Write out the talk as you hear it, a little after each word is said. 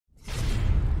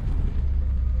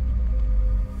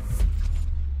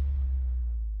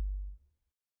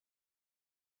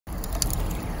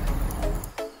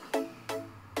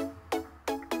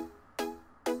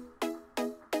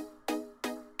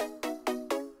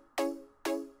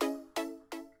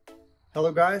Hello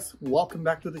guys, welcome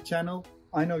back to the channel.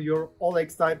 I know you're all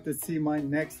excited to see my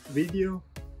next video.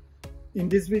 In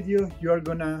this video, you're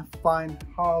gonna find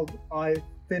how I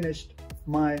finished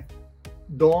my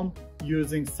dome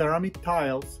using ceramic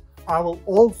tiles. I will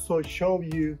also show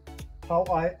you how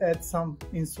I add some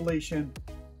insulation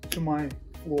to my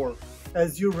floor.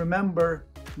 As you remember,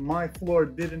 my floor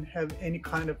didn't have any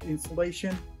kind of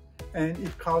insulation and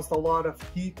it caused a lot of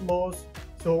heat loss,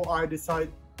 so I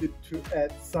decided to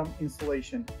add some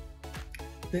insulation.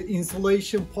 The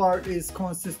insulation part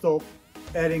consists of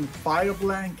adding fire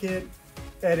blanket,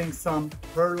 adding some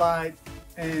perlite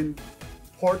and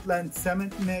Portland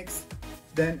cement mix.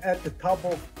 Then at the top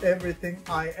of everything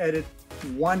I added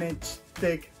 1-inch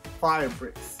thick fire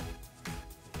bricks.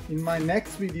 In my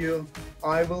next video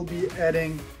I will be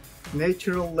adding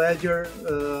natural ledger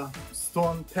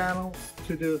stone panels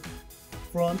to the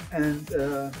front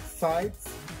and sides.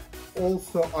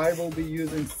 Also, I will be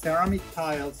using ceramic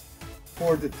tiles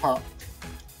for the top.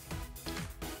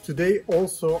 Today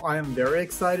also I am very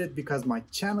excited because my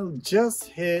channel just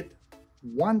hit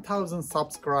 1000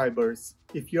 subscribers.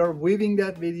 If you're viewing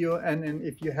that video and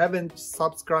if you haven't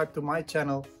subscribed to my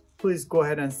channel, please go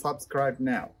ahead and subscribe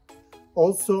now.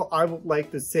 Also, I would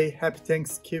like to say happy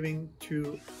Thanksgiving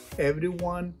to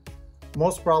everyone.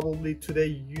 Most probably today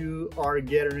you are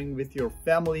gathering with your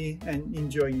family and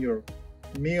enjoying your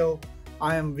meal.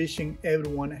 I am wishing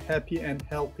everyone a happy and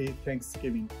healthy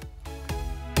Thanksgiving.